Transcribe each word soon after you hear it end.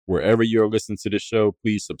Wherever you're listening to the show,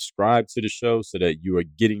 please subscribe to the show so that you are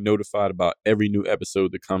getting notified about every new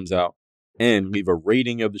episode that comes out. And leave a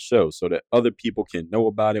rating of the show so that other people can know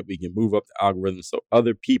about it. We can move up the algorithm so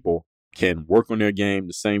other people can work on their game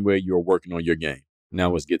the same way you're working on your game.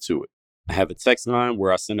 Now let's get to it. I have a text line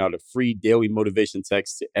where I send out a free daily motivation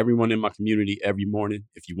text to everyone in my community every morning.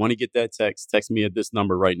 If you want to get that text me at this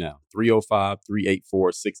number right now,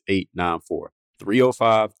 305-384-6894.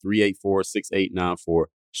 305-384-6894.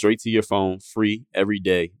 Straight to your phone, free, every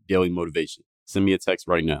day, daily motivation. Send me a text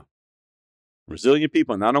right now. Resilient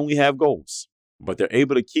people not only have goals, but they're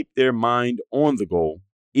able to keep their mind on the goal,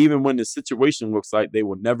 even when the situation looks like they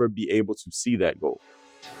will never be able to see that goal.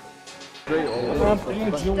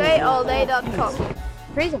 StrayAllDay.com.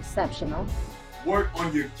 Pretty exceptional. Work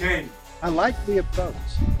on your game. I like the approach.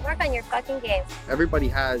 Work on your fucking game.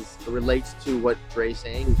 Everybody relates to what Dre's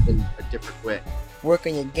saying in a different way. Work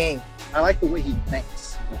on your game. I like the way he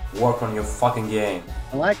thinks. Work on your fucking game.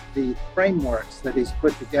 I like the frameworks that he's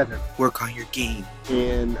put together. Work on your game.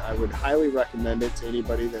 And I would highly recommend it to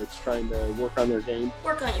anybody that's trying to work on their game.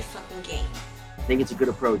 Work on your fucking game. I think it's a good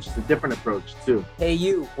approach. It's a different approach, too. Hey,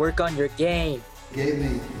 you, work on your game. Gave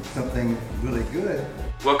me something really good.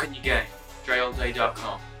 Work on your game.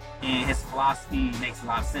 StrayAllDay.com. And his philosophy makes a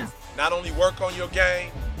lot of sense. Not only work on your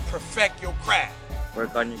game, perfect your craft.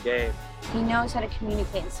 Work on your game. He knows how to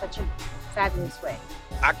communicate in such a fabulous way.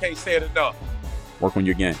 I can't say it enough. Work on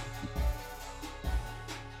your game.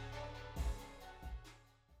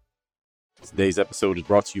 Today's episode is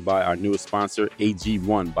brought to you by our newest sponsor,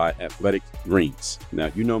 AG1 by Athletic Greens.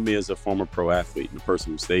 Now, you know me as a former pro athlete and a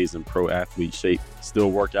person who stays in pro athlete shape,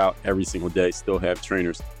 still work out every single day, still have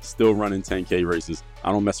trainers, still running 10K races.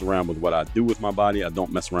 I don't mess around with what I do with my body. I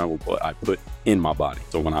don't mess around with what I put in my body.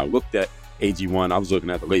 So when I looked at AG1, I was looking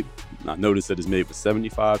at the label. And I noticed that it's made with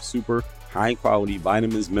 75 super high-quality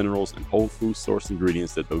vitamins, minerals, and whole food source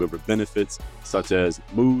ingredients that deliver benefits such as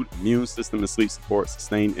mood, immune system, and sleep support,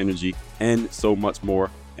 sustained energy, and so much more.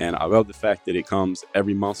 And I love the fact that it comes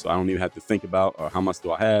every month, so I don't even have to think about how much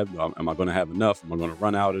do I have? Am I going to have enough? Am I going to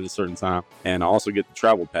run out at a certain time? And I also get the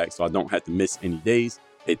travel pack, so I don't have to miss any days.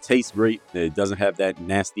 It tastes great. It doesn't have that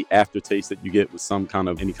nasty aftertaste that you get with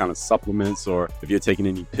any kind of supplements, or if you're taking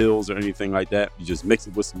any pills or anything like that. You just mix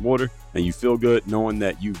it with some water and you feel good knowing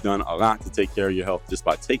that you've done a lot to take care of your health just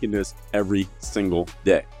by taking this every single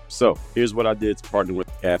day. So here's what I did to partner with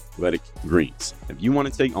Athletic Greens. If you want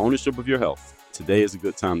to take ownership of your health, today is a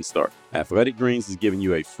good time to start. Athletic Greens is giving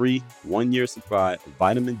you a free 1-year supply of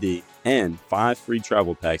vitamin D and 5 free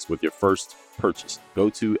travel packs with your first purchase. Go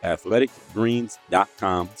to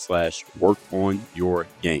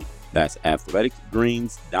athleticgreens.com/workonyourgame. That's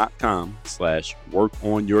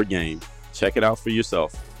athleticgreens.com/workonyourgame. Check it out for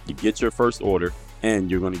yourself. You get your first order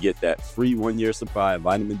and you're going to get that free 1-year supply of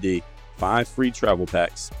vitamin D, 5 free travel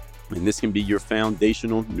packs. And this can be your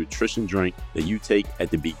foundational nutrition drink that you take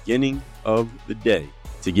at the beginning of the day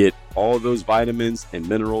to get all those vitamins and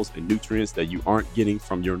minerals and nutrients that you aren't getting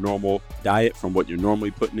from your normal diet, from what you're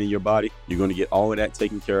normally putting in your body. You're going to get all of that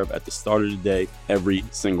taken care of at the start of the day, every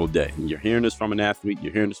single day. And you're hearing this from an athlete.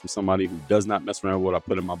 You're hearing this from somebody who does not mess around with what I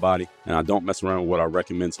put in my body. And I don't mess around with what I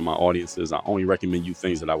recommend to my audiences. I only recommend you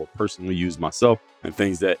things that I will personally use myself and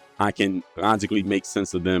things that I can logically make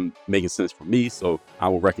sense of them, making sense for me. So I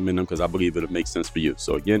will recommend them because I believe it'll make sense for you.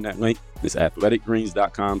 So again, that link is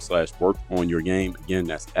athleticgreens.com/workonyourgame. Again,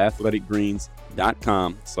 that's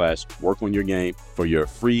athleticgreens.com/workonyourgame for your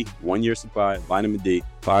free 1-year supply of vitamin D,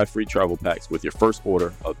 5 free travel packs with your first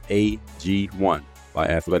order of AG1 by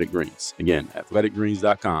Athletic Greens. Again,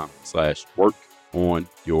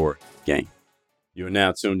 athleticgreens.com/workonyourgame. You are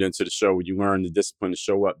now tuned into the show where you learn the discipline to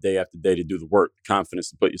show up day after day to do the work, the confidence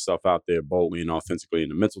to put yourself out there boldly and authentically,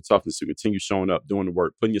 and the mental toughness to continue showing up, doing the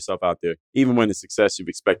work, putting yourself out there, even when the success you've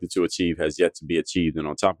expected to achieve has yet to be achieved. And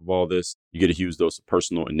on top of all this, you get a huge dose of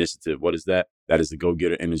personal initiative. What is that? That is the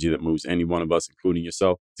go-getter energy that moves any one of us, including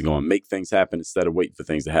yourself, to go and make things happen instead of waiting for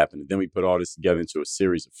things to happen. And then we put all this together into a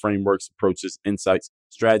series of frameworks, approaches, insights,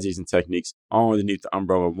 strategies, and techniques, all underneath the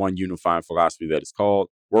umbrella of one unifying philosophy that is called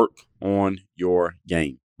Work on Your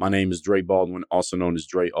Game. My name is Dre Baldwin, also known as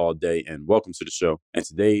Dre All Day, and welcome to the show. And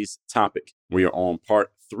today's topic, we are on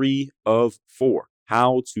part 3 of 4,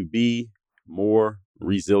 how to be more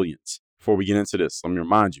resilient. Before we get into this, let me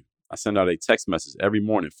remind you, I send out a text message every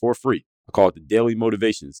morning for free. I call it the Daily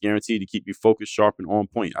Motivation. It's guaranteed to keep you focused, sharp, and on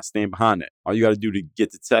point. I stand behind that. All you got to do to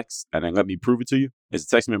get the text and then let me prove it to you is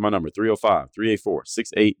to text me at my number,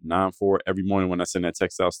 305-384-6894. Every morning when I send that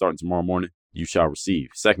text out starting tomorrow morning, you shall receive.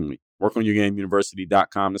 Secondly,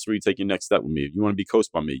 WorkOnYourGameUniversity.com. That's where you take your next step with me. If you want to be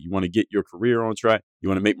coached by me, you want to get your career on track, you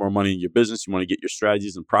want to make more money in your business, you want to get your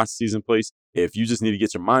strategies and processes in place. If you just need to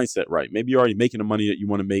get your mindset right, maybe you're already making the money that you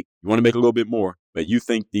want to make a little bit more, but you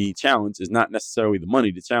think the challenge is not necessarily the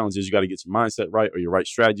money. The challenge is you got to get your mindset right, or your right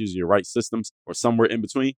strategies, or your right systems, or somewhere in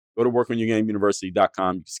between. Go to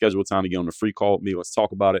WorkOnYourGameUniversity.com. You can schedule a time to get on a free call with me. Let's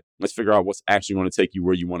talk about it. Let's figure out what's actually going to take you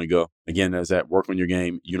where you want to go. Again, that's at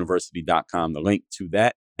WorkOnYourGameUniversity.com. The link to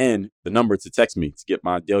that and the number to text me to get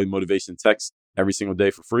my daily motivation text every single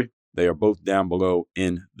day for free. They are both down below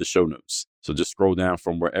in the show notes. So just scroll down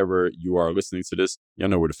from wherever you are listening to this. Y'all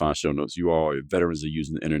know where to find show notes. You all are veterans of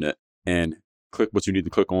using the internet, and click what you need to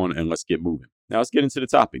click on, and let's get moving. Now let's get into the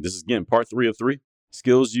topic. This is, again, part 3 of 3.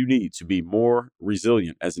 Skills you need to be more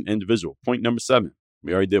resilient as an individual. Point number 7.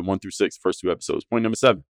 We already did 1 through 6, first 2 episodes. Point number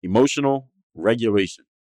 7, emotional regulation.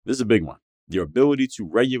 This is a big one. Your ability to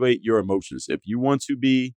regulate your emotions. If you want to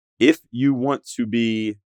be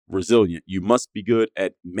resilient, you must be good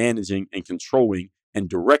at managing and controlling and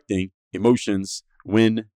directing emotions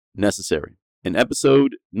when necessary. In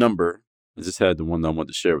episode number, I just had the one that I wanted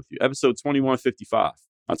to share with you. Episode 2155.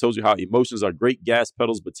 I told you how emotions are great gas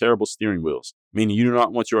pedals but terrible steering wheels, meaning you do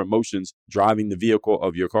not want your emotions driving the vehicle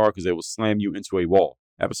of your car because they will slam you into a wall.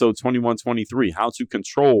 Episode 2123, how to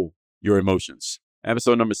control your emotions.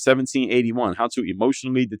 Episode number 1781, how to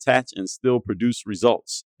emotionally detach and still produce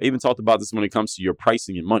results. I even talked about this when it comes to your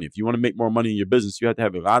pricing and money. If you want to make more money in your business, you have to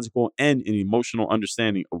have a logical and an emotional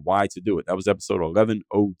understanding of why to do it. That was episode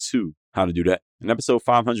 1102, how to do that. In episode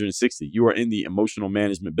 560, you are in the emotional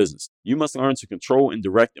management business. You must learn to control and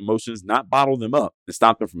direct emotions, not bottle them up and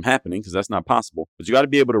stop them from happening, because that's not possible. But you got to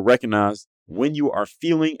be able to recognize when you are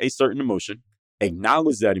feeling a certain emotion,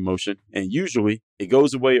 acknowledge that emotion, and usually it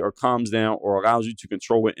goes away or calms down or allows you to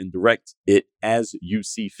control it and direct it as you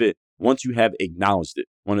see fit once you have acknowledged it.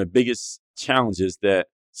 One of the biggest challenges that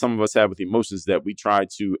some of us have with emotions is that we try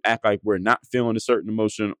to act like we're not feeling a certain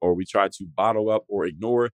emotion, or we try to bottle up or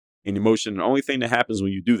ignore an emotion. The only thing that happens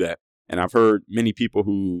when you do that, and I've heard many people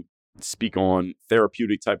who speak on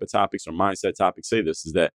therapeutic type of topics or mindset topics say this,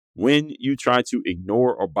 is that when you try to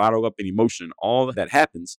ignore or bottle up an emotion, all that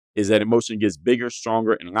happens is that emotion gets bigger,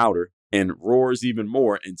 stronger, and louder and roars even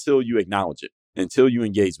more until you acknowledge it, until you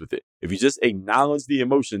engage with it. If you just acknowledge the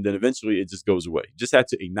emotion, then eventually it just goes away. You just have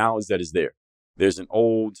to acknowledge that it's there. There's an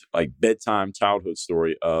old bedtime childhood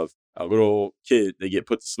story of a little kid. They get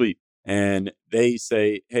put to sleep and they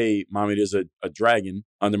say, "Hey, mommy, there's a dragon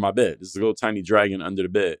under my bed. There's a little tiny dragon under the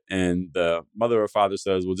bed." And the mother or father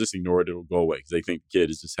says, "Well, just ignore it. It'll go away." Because they think the kid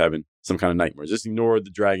is just having some kind of nightmare. Just ignore the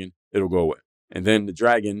dragon. It'll go away. And then the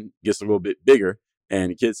dragon gets a little bit bigger. And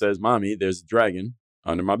the kid says, "Mommy, there's a dragon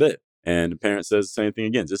under my bed." And the parent says the same thing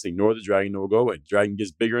again. Just ignore the dragon. It will go away. The dragon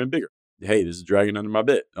gets bigger and bigger. "Hey, there's a dragon under my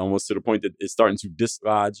bed." Almost to the point that it's starting to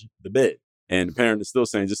dislodge the bed. And the parent is still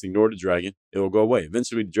saying, just ignore the dragon. It will go away.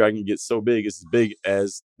 Eventually, the dragon gets so big, it's as big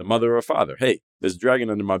as the mother or father. "Hey, there's a dragon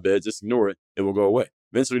under my bed. Just ignore it. It will go away."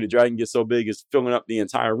 Eventually, the dragon gets so big, it's filling up the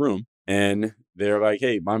entire room. And they're like,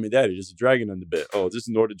 "Hey, mommy, daddy, there's a dragon under the bed." "Oh, just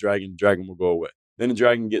ignore the dragon. The dragon will go away." Then the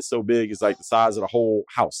dragon gets so big, it's like the size of the whole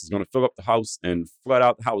house. It's going to fill up the house and flood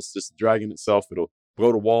out the house. Just the dragon itself. It'll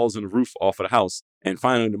blow the walls and the roof off of the house. And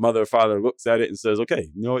finally, the mother or father looks at it and says,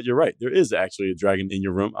 "Okay, you know what? You're right. There is actually a dragon in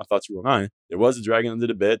your room. I thought you were lying. There was a dragon under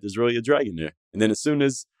the bed. There's really a dragon there." And then as soon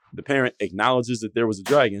as the parent acknowledges that there was a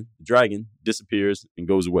dragon, the dragon disappears and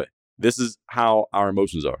goes away. This is how our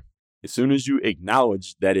emotions are. As soon as you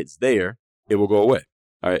acknowledge that it's there, it will go away.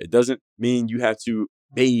 All right. It doesn't mean you have to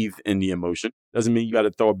bathe in the emotion. Doesn't mean you got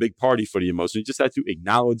to throw a big party for the emotion. You just have to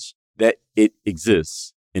acknowledge that it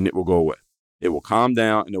exists and it will go away. It will calm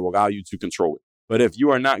down and it will allow you to control it. But if you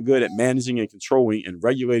are not good at managing and controlling and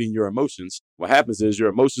regulating your emotions, what happens is your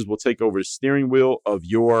emotions will take over the steering wheel of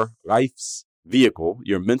your life's vehicle,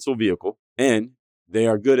 your mental vehicle, and they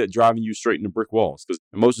are good at driving you straight into brick walls because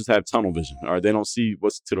emotions have tunnel vision. All right, they don't see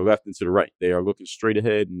what's to the left and to the right. They are looking straight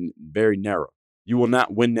ahead and very narrow. You will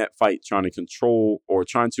not win that fight trying to control or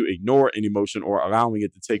trying to ignore an emotion or allowing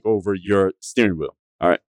it to take over your steering wheel. All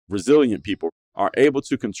right, resilient people are able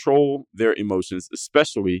to control their emotions,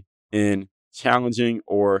 especially in challenging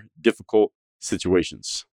or difficult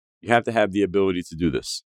situations. You have to have the ability to do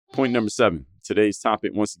this. Point number 7. Today's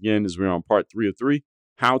topic, once again, is we're on part 3 of 3,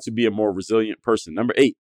 how to be a more resilient person. Number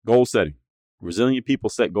 8, goal setting. Resilient people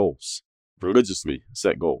set goals, religiously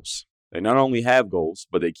set goals. They not only have goals,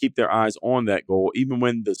 but they keep their eyes on that goal, even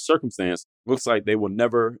when the circumstance looks like they will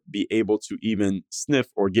never be able to even sniff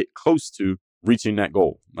or get close to reaching that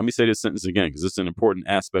goal. Let me say this sentence again, because it's an important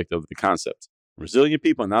aspect of the concept. Resilient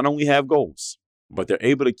people not only have goals, but they're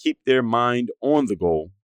able to keep their mind on the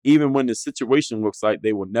goal even when the situation looks like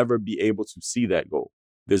they will never be able to see that goal.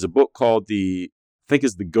 There's a book called I think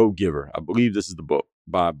it's The Go-Giver. I believe this is the book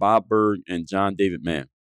by Bob Burg and John David Mann.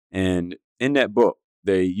 And in that book,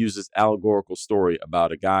 they use this allegorical story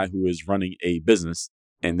about a guy who is running a business,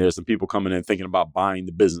 and there's some people coming in thinking about buying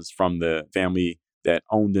the business from the family that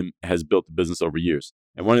owned them, has built the business over years.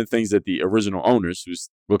 And one of the things that the original owners, who's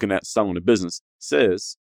looking at selling the business,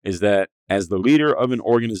 says is that as the leader of an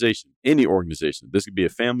organization, any organization, this could be a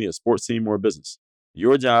family, a sports team, or a business,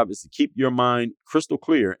 your job is to keep your mind crystal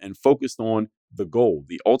clear and focused on the goal,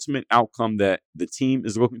 the ultimate outcome that the team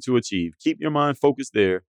is looking to achieve. Keep your mind focused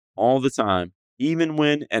there all the time, even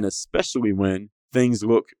when and especially when things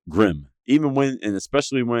look grim, even when and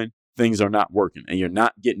especially when things are not working and you're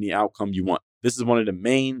not getting the outcome you want. This is one of the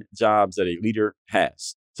main jobs that a leader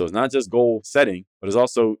has. So it's not just goal setting, but it's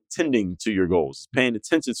also tending to your goals, paying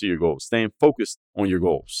attention to your goals, staying focused on your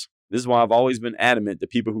goals. This is why I've always been adamant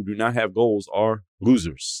that people who do not have goals are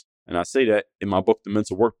losers. And I say that in my book, The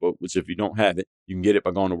Mental Workbook, which if you don't have it, you can get it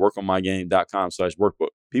by going to workonmygame.com/workbook.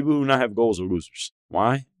 People who do not have goals are losers.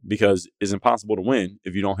 Why? Because it's impossible to win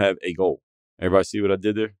if you don't have a goal. Everybody see what I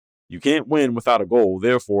did there? You can't win without a goal.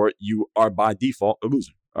 Therefore, you are by default a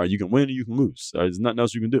loser. All right, you can win or you can lose. There's nothing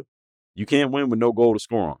else you can do. You can't win with no goal to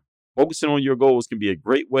score on. Focusing on your goals can be a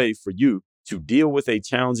great way for you to deal with a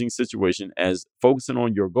challenging situation, as focusing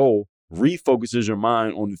on your goal refocuses your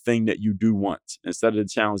mind on the thing that you do want instead of the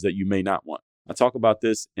challenge that you may not want. I talk about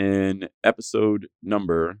this in episode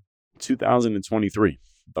number 2023,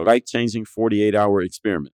 the life-changing 48-hour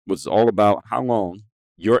experiment, which is all about how long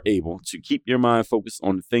you're able to keep your mind focused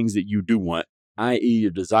on the things that you do want, i.e.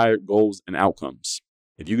 your desired goals and outcomes.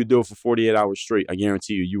 If you could do it for 48 hours straight, I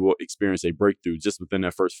guarantee you, you will experience a breakthrough just within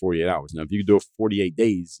that first 48 hours. Now, if you could do it for 48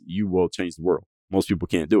 days, you will change the world. Most people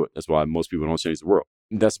can't do it. That's why most people don't change the world.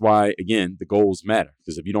 And that's why, again, the goals matter.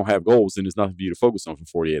 Because if you don't have goals, then there's nothing for you to focus on for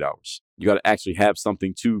 48 hours. You got to actually have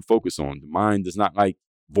something to focus on. The mind does not like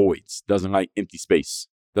voids, doesn't like empty space,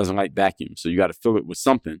 doesn't like vacuum. So you got to fill it with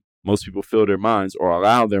something. Most people fill their minds, or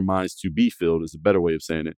allow their minds to be filled, is a better way of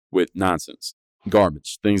saying it, with nonsense,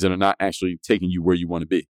 garbage, things that are not actually taking you where you want to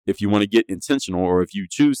be. If you want to get intentional, or if you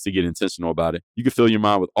choose to get intentional about it, you can fill your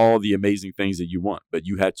mind with all the amazing things that you want, but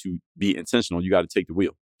you had to be intentional. You got to take the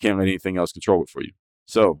wheel. Can't let anything else control it for you.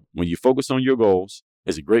 So when you focus on your goals,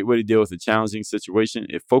 it's a great way to deal with a challenging situation.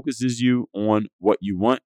 It focuses you on what you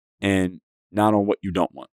want and not on what you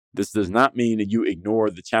don't want. This does not mean that you ignore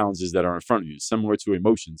the challenges that are in front of you. Similar to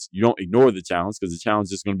emotions, you don't ignore the challenge, because the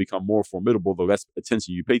challenge is going to become more formidable the less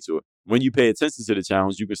attention you pay to it. When you pay attention to the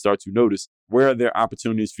challenge, you can start to notice where are there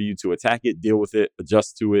opportunities for you to attack it, deal with it,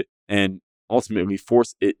 adjust to it, and ultimately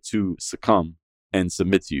force it to succumb and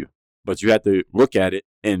submit to you. But you have to look at it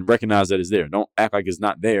and recognize that it's there. Don't act like it's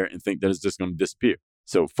not there and think that it's just going to disappear.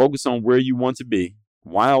 So focus on where you want to be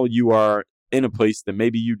while you are in a place that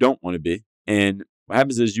maybe you don't want to be. And what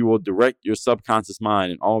happens is you will direct your subconscious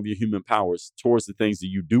mind and all of your human powers towards the things that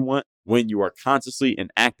you do want when you are consciously and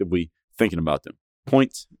actively thinking about them.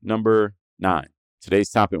 Point number 9. Today's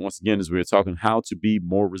topic, once again, is we're talking how to be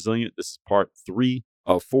more resilient. This is part 3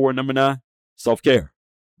 of 4, number 9, self-care.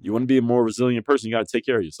 You want to be a more resilient person, you got to take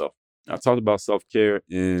care of yourself. I talked about self-care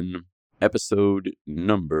in episode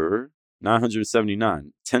number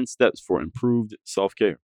 979, 10 steps for improved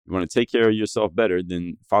self-care. You want to take care of yourself better,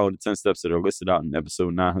 then follow the 10 steps that are listed out in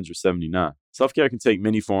episode 979. Self-care can take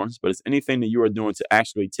many forms, but it's anything that you are doing to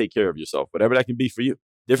actually take care of yourself, whatever that can be for you.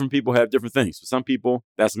 Different people have different things. For some people,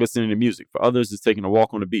 that's listening to music. For others, it's taking a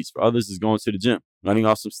walk on the beach. For others, it's going to the gym, letting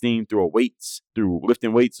off some steam through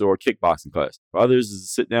lifting weights or a kickboxing class. For others, it's to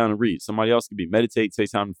sit down and read. Somebody else could be meditate,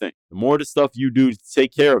 take time to think. The more the stuff you do to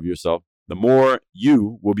take care of yourself, the more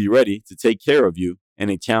you will be ready to take care of you in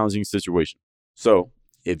a challenging situation. So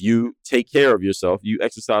if you take care of yourself, you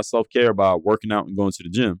exercise self-care by working out and going to the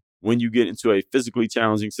gym. When you get into a physically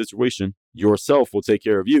challenging situation, yourself will take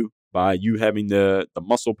care of you by you having the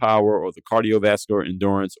muscle power or the cardiovascular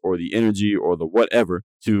endurance or the energy or the whatever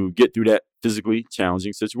to get through that physically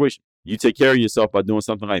challenging situation. You take care of yourself by doing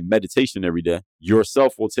something like meditation every day.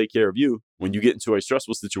 Yourself will take care of you. When you get into a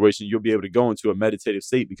stressful situation, you'll be able to go into a meditative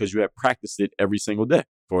state because you have practiced it every single day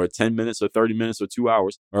for 10 minutes or 30 minutes or 2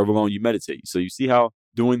 hours, however long you meditate. So you see how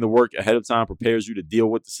doing the work ahead of time prepares you to deal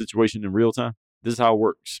with the situation in real time? This is how it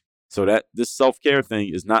works. So that this self-care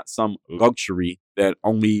thing is not some luxury that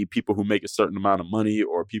only people who make a certain amount of money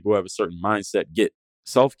or people who have a certain mindset get.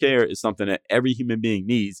 Self-care is something that every human being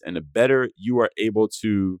needs. And the better you are able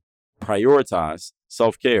to prioritize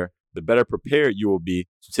self-care, the better prepared you will be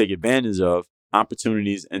to take advantage of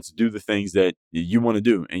opportunities and to do the things that you want to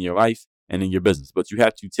do in your life and in your business. But you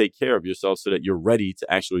have to take care of yourself so that you're ready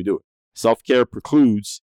to actually do it. Self-care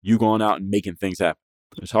precludes you going out and making things happen.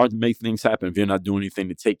 It's hard to make things happen if you're not doing anything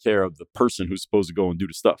to take care of the person who's supposed to go and do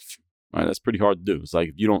the stuff. Right? That's pretty hard to do. It's like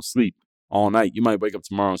if you don't sleep all night, you might wake up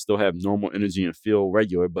tomorrow and still have normal energy and feel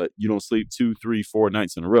regular, but you don't sleep 2, 3, 4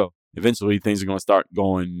 nights in a row. Eventually, things are going to start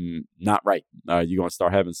going not right. You're going to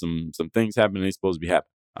start having some things happen that ain't supposed to be happening.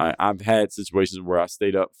 I've had situations where I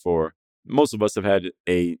stayed up for, most of us have had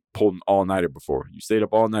pulled an all-nighter before. You stayed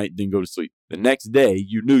up all night, didn't go to sleep. The next day,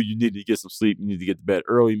 you knew you needed to get some sleep. You need to get to bed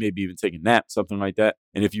early, maybe even take a nap, something like that.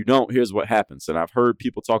 And if you don't, here's what happens. And I've heard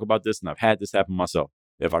people talk about this, and I've had this happen myself.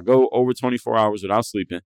 If I go over 24 hours without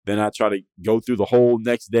sleeping, then I try to go through the whole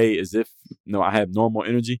next day as if I have normal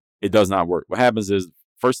energy. It does not work. What happens is,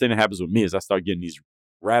 first thing that happens with me is I start getting these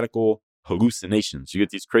radical hallucinations. You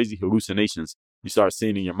get these crazy hallucinations you start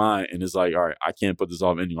seeing in your mind, and it's like, all right, I can't put this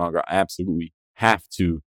off any longer. I absolutely have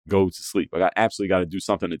to go to sleep. Like, I absolutely got to do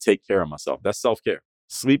something to take care of myself. That's self-care.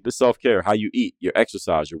 Sleep is self-care. How you eat, your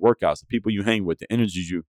exercise, your workouts, the people you hang with, the energy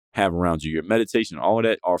you have around you, your meditation, all of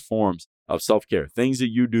that are forms of self-care. Things that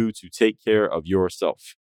you do to take care of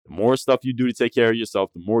yourself. The more stuff you do to take care of yourself,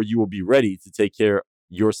 the more you will be ready to take care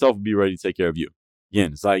yourself will be ready to take care of you.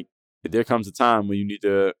 Again, it's like if there comes a time when you need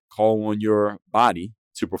to call on your body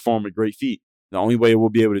to perform a great feat, the only way it will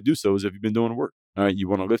be able to do so is if you've been doing the work. All right, you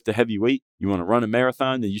want to lift a heavy weight, you want to run a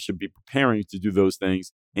marathon, then you should be preparing to do those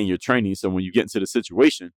things in your training. So when you get into the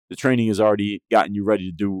situation, the training has already gotten you ready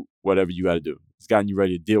to do whatever you got to do. It's gotten you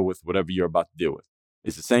ready to deal with whatever you're about to deal with.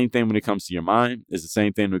 It's the same thing when it comes to your mind. It's the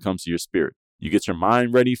same thing when it comes to your spirit. You get your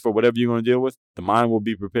mind ready for whatever you're going to deal with, the mind will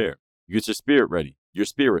be prepared. You get your spirit ready, your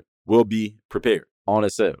spirit will be prepared. All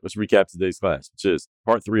that said, let's recap today's class, which is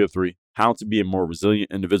part 3 of 3, how to be a more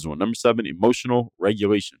resilient individual. Number 7, emotional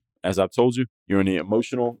regulation. As I've told you, you're in the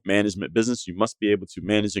emotional management business. You must be able to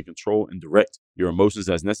manage and control and direct your emotions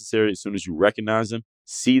as necessary. As soon as you recognize them,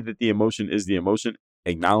 see that the emotion is the emotion,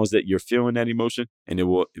 acknowledge that you're feeling that emotion, and it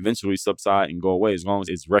will eventually subside and go away as long as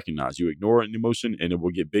it's recognized. You ignore an emotion and it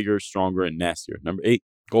will get bigger, stronger, and nastier. Number 8,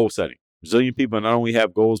 goal setting. Resilient people not only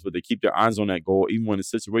have goals, but they keep their eyes on that goal, even when the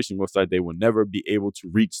situation looks like they will never be able to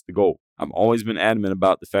reach the goal. I've always been adamant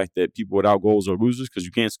about the fact that people without goals are losers because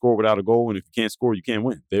you can't score without a goal. And if you can't score, you can't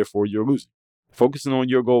win. Therefore, you're losing. Focusing on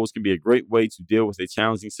your goals can be a great way to deal with a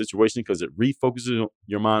challenging situation because it refocuses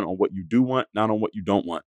your mind on what you do want, not on what you don't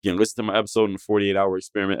want. Again, listen to my episode on the 48-hour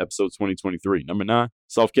experiment, episode 2023. Number 9,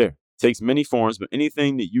 self-care. Takes many forms, but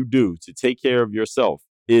anything that you do to take care of yourself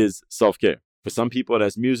is self-care. For some people,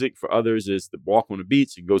 that's music. For others, it's the walk on the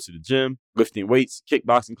beach and go to the gym, lifting weights,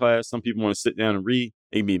 kickboxing class. Some people want to sit down and read.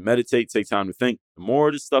 It can be meditate, take time to think. The more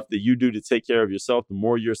of the stuff that you do to take care of yourself, the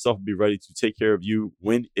more yourself will be ready to take care of you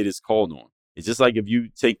when it is called on. It's just like if you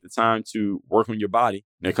take the time to work on your body,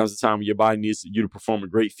 and there comes a time when your body needs you to perform a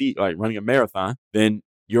great feat, like running a marathon, then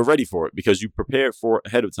you're ready for it because you prepared for it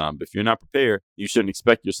ahead of time. But if you're not prepared, you shouldn't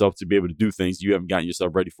expect yourself to be able to do things you haven't gotten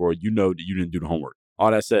yourself ready for. You know that you didn't do the homework.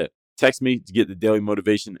 All that said, text me to get the daily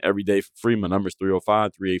motivation every day for free. My number is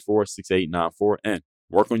 305-384-6894. And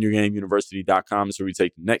workonyourgameuniversity.com is where we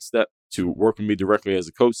take the next step to work with me directly as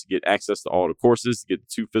a coach to get access to all the courses, to get the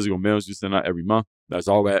 2 physical mails we send out every month. That's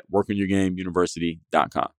all at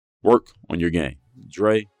workonyourgameuniversity.com. Work on your game.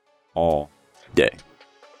 Dre all day.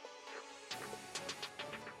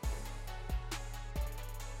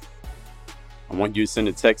 I want you to send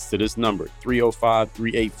a text to this number,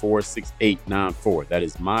 305-384-6894. That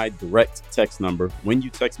is my direct text number. When you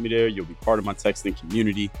text me there, you'll be part of my texting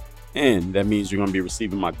community. And that means you're going to be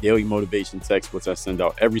receiving my daily motivation text, which I send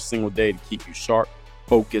out every single day to keep you sharp,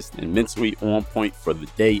 focused, and mentally on point for the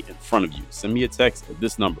day in front of you. Send me a text at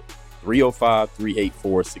this number,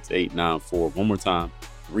 305-384-6894. One more time,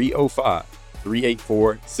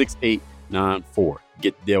 305-384-6894.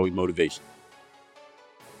 Get the daily motivation.